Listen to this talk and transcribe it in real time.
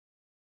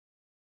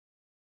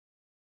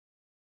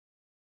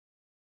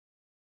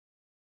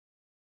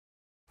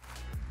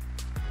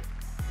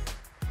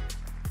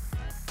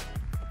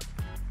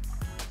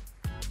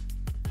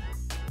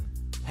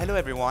Hello,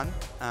 everyone.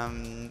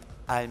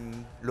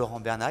 I'm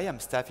Laurent Bernay. I'm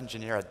staff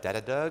engineer at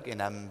Datadog,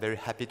 and I'm very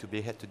happy to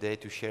be here today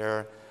to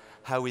share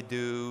how we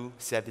do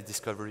service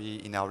discovery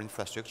in our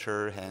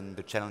infrastructure and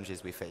the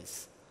challenges we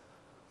face.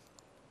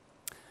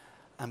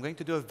 I'm going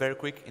to do a very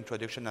quick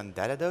introduction on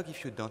Datadog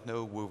if you don't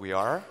know who we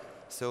are.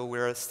 So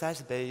we're a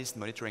SaaS-based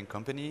monitoring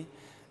company.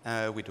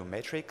 We do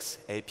metrics,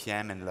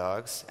 APM, and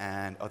logs,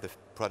 and other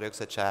products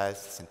such as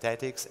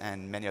synthetics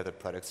and many other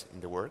products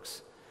in the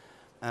works.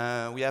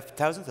 We have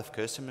thousands of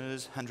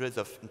customers, hundreds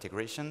of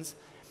integrations,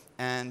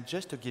 and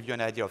just to give you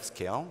an idea of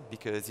scale,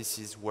 because this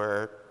is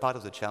where part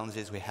of the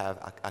challenges we have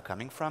are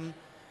coming from,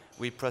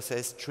 we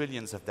process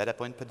trillions of data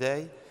points per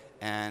day,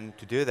 and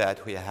to do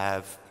that, we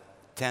have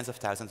tens of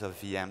thousands of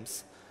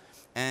VMs.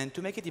 And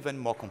to make it even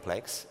more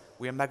complex,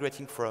 we are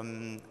migrating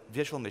from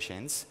virtual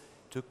machines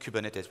to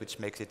Kubernetes, which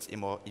makes it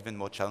even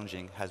more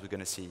challenging, as we're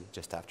going to see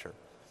just after.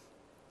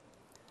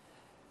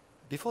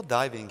 Before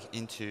diving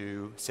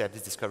into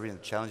service discovery and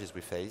the challenges we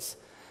face,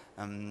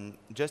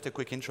 just a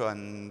quick intro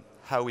on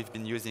how we've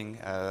been using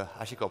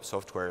HashiCorp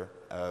software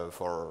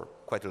for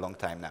quite a long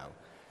time now.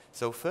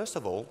 So first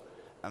of all,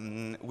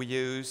 we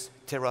use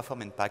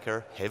Terraform and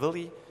Packer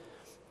heavily.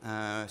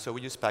 So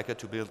we use Packer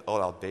to build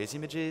all our base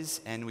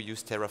images, and we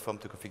use Terraform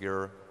to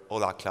configure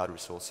all our cloud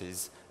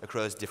resources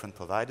across different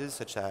providers,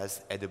 such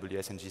as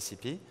AWS and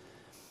GCP.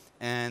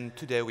 And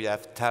today we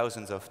have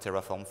thousands of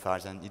Terraform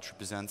files, and it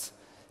represents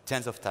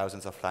tens of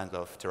thousands of lines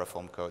of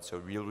Terraform code. So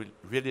we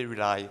really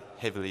rely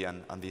heavily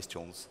on these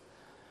tools.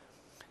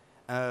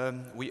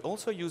 We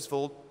also use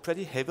Vault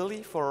pretty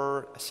heavily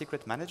for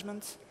secret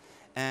management.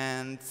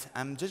 And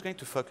I'm just going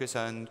to focus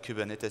on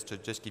Kubernetes to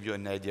just give you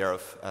an idea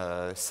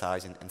of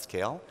size and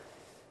scale.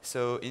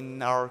 So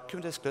in our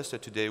Kubernetes cluster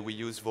today, we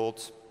use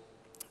Vault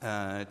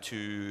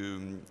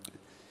to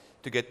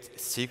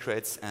get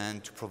secrets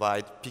and to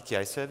provide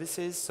PKI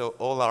services. So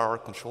all our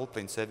control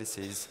plane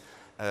services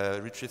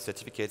retrieve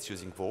certificates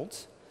using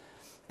Vault.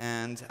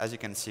 And as you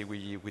can see,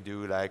 we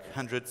do like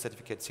 100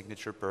 certificate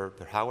signature per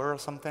hour or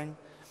something.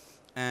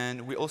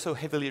 And we also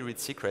heavily read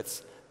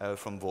secrets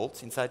from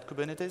Vault inside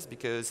Kubernetes,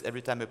 because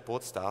every time a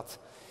pod starts,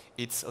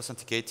 it's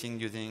authenticating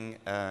using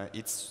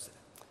its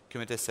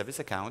Kubernetes service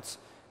account,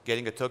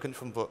 getting a token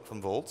from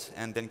Vault,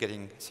 and then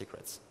getting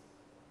secrets.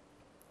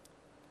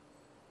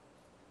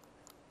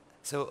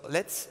 So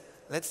let's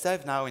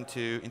dive now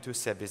into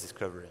service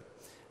discovery.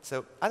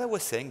 So as I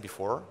was saying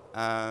before,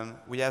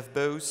 we have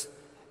both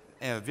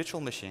virtual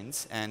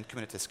machines and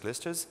Kubernetes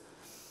clusters,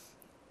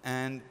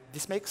 and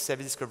this makes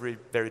service discovery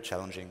very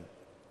challenging.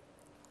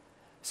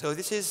 So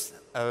this is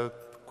a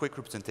quick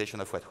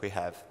representation of what we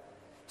have.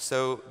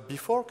 So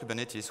before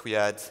Kubernetes, we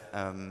had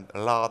a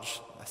large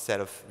set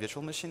of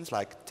virtual machines,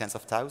 like tens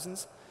of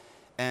thousands,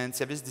 and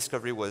service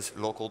discovery was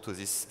local to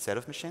this set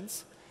of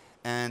machines.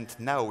 And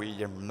now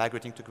we are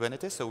migrating to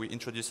Kubernetes, so we're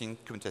introducing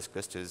Kubernetes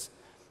clusters.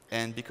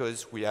 And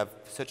because we have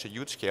such a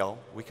huge scale,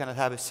 we cannot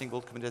have a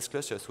single Kubernetes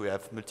cluster, so we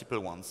have multiple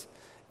ones.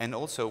 And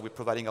also, we're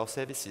providing our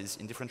services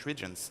in different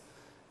regions.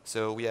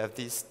 So we have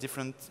these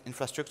different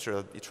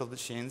infrastructure, virtual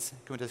machines,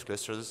 Kubernetes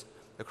clusters,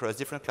 across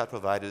different cloud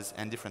providers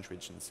and different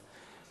regions.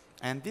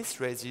 And this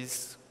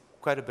raises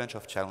quite a bunch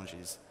of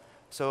challenges.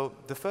 So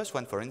the first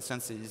one, for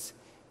instance, is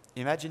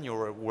imagine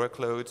your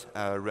workload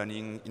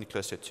running in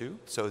cluster 2,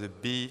 so the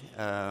B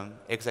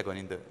hexagon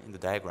in the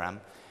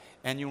diagram,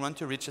 and you want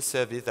to reach a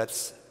service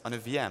that's on a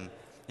VM.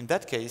 In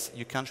that case,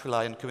 you can't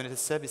rely on Kubernetes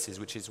services,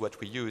 which is what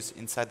we use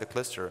inside the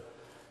cluster.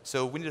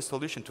 So we need a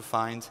solution to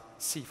find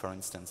C, for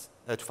instance,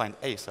 to find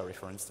A, sorry,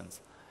 for instance.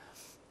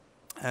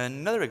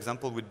 Another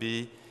example would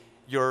be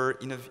you're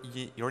in a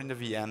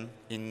VM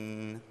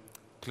in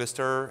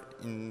cluster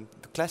in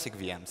the classic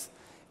VMs,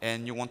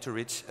 and you want to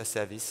reach a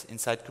service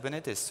inside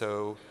Kubernetes.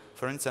 So,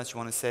 for instance, you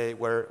want to say,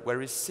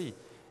 where is C?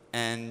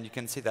 And you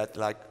can see that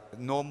like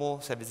normal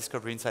service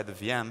discovery inside the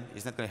VM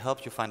is not going to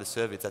help you find a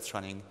service that's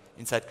running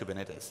inside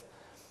Kubernetes.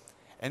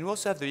 And we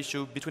also have the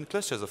issue between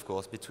clusters, of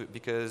course,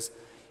 because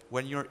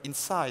when you're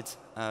inside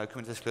a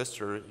Kubernetes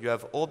cluster, you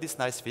have all these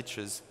nice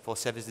features for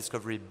service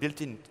discovery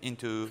built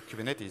into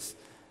Kubernetes,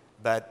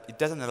 but it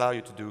doesn't allow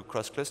you to do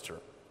cross-cluster.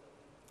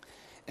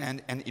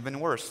 And even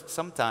worse,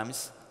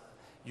 sometimes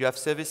you have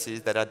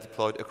services that are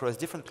deployed across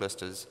different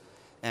clusters.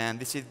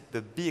 And this is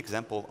the B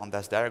example on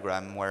this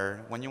diagram,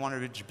 where when you want to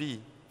reach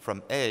B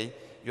from A,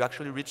 you're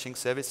actually reaching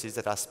services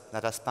that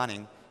are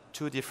spanning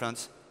two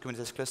different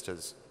Kubernetes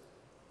clusters.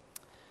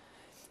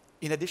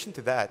 In addition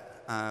to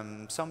that,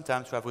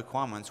 sometimes we have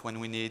requirements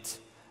when we need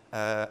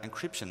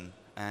encryption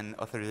and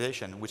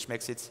authorization, which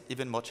makes it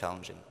even more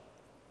challenging.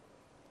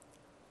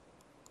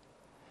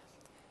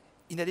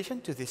 In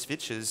addition to these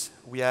features,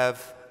 we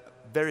have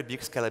very big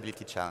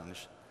scalability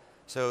challenge.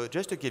 So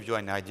just to give you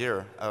an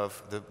idea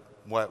of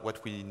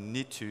what we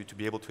need to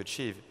be able to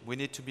achieve, we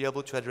need to be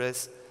able to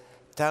address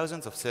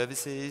thousands of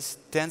services,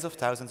 tens of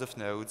thousands of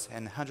nodes,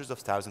 and hundreds of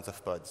thousands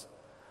of pods.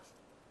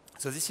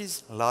 So this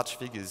is large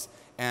figures,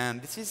 and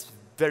this is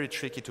very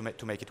tricky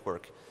to make it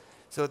work.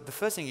 So the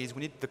first thing is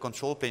we need the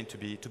control plane to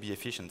be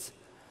efficient.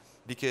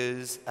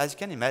 Because as you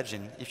can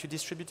imagine, if you're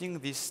distributing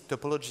this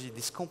topology,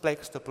 this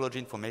complex topology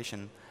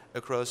information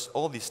across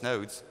all these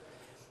nodes,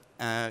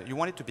 you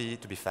want it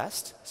to be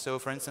fast. So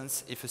for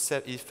instance,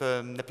 if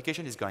an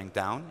application is going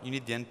down, you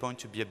need the endpoint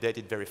to be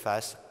updated very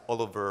fast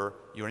all over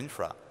your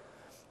infra.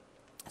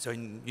 So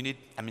you need,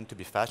 to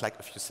be fast, like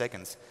a few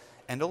seconds.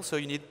 And also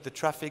you need the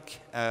traffic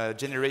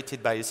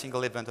generated by a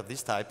single event of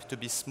this type to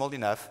be small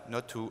enough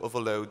not to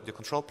overload the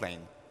control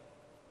plane.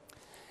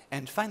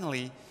 And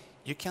finally,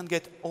 you can't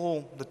get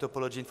all the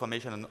topology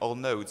information on all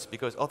nodes,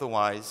 because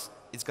otherwise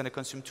it's going to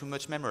consume too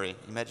much memory.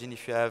 Imagine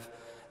if you have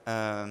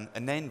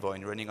an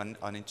envoy running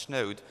on each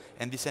node,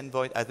 and this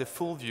envoy has a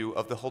full view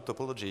of the whole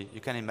topology.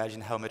 You can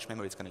imagine how much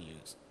memory it's going to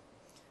use.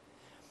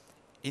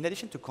 In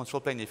addition to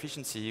control plane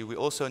efficiency, we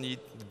also need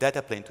the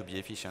data plane to be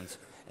efficient.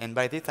 And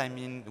by that I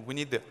mean we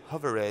need the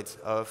hover rate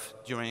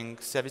during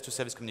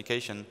service-to-service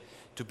communication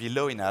to be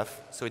low enough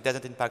so it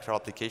doesn't impact our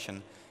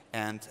application.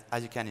 And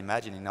as you can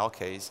imagine, in our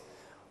case,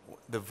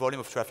 the volume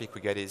of traffic we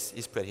get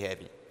is pretty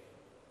heavy.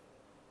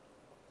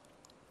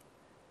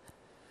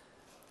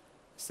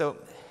 So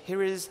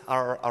here is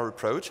our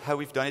approach, how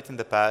we've done it in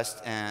the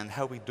past and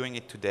how we're doing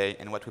it today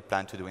and what we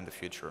plan to do in the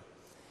future.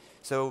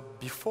 So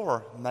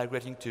before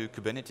migrating to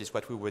Kubernetes,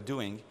 what we were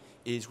doing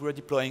is we were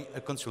deploying a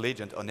Consul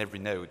agent on every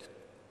node.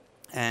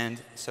 And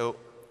so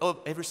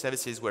every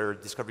services were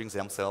discovering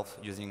themselves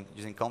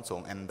using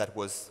Consul, and that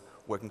was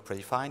working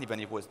pretty fine, even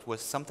if it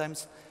was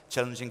sometimes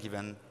challenging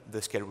given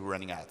the scale we were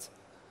running at.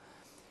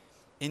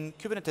 In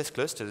Kubernetes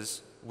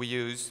clusters, we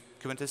use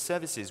Kubernetes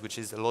services, which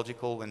is a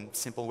logical and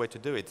simple way to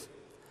do it.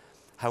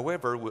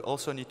 However, we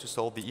also need to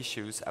solve the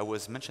issues I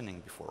was mentioning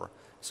before.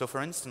 So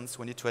for instance,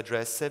 we need to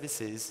address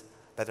services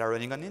that are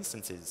running on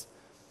instances.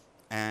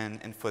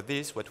 And for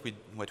this, what we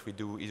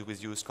do is we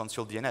use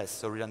Consul DNS.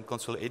 So we run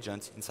Consul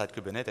agents inside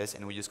Kubernetes,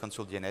 and we use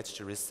Consul DNS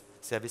to risk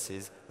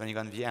services running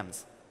on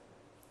VMs.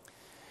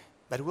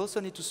 But we also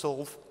need to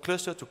solve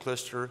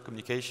cluster-to-cluster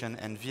communication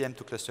and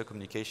VM-to-cluster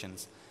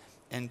communications.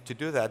 And to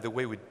do that, the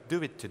way we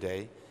do it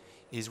today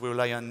is we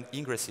rely on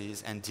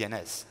ingresses and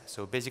DNS.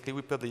 So basically,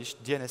 we publish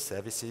DNS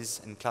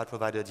services in cloud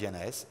provider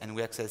DNS, and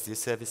we access these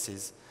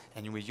services,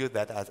 and we use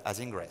that as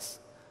ingress.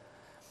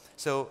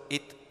 So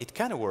it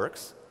kind of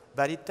works,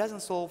 but it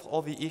doesn't solve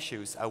all the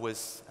issues I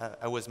was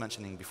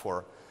mentioning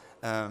before.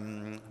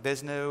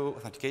 There's no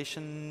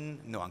authentication,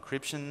 no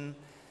encryption,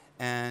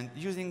 and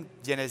using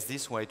DNS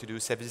this way to do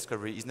service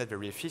discovery is not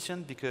very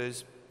efficient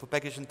because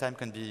propagation time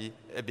can be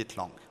a bit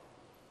long.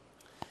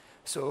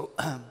 So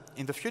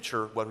in the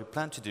future, what we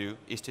plan to do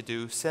is to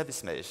do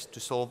service mesh to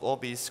solve all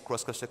these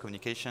cross-cluster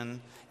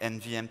communication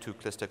and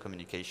VM-to-cluster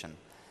communication.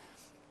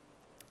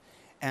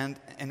 And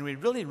we're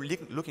really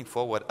looking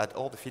forward at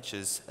all the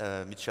features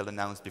Mitchell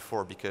announced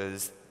before,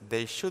 because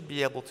they should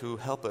be able to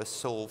help us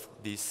solve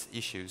these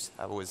issues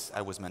I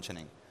was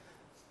mentioning.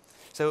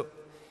 So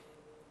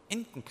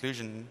in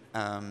conclusion,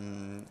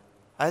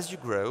 as you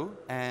grow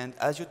and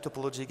as your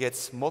topology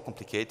gets more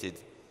complicated,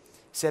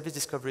 service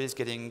discovery is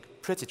getting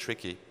pretty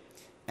tricky.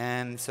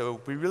 And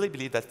so we really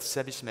believe that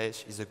service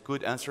mesh is a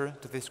good answer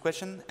to this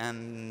question,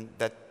 and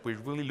that we're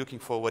really looking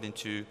forward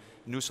into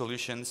new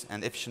solutions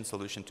and efficient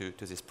solutions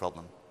to this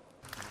problem.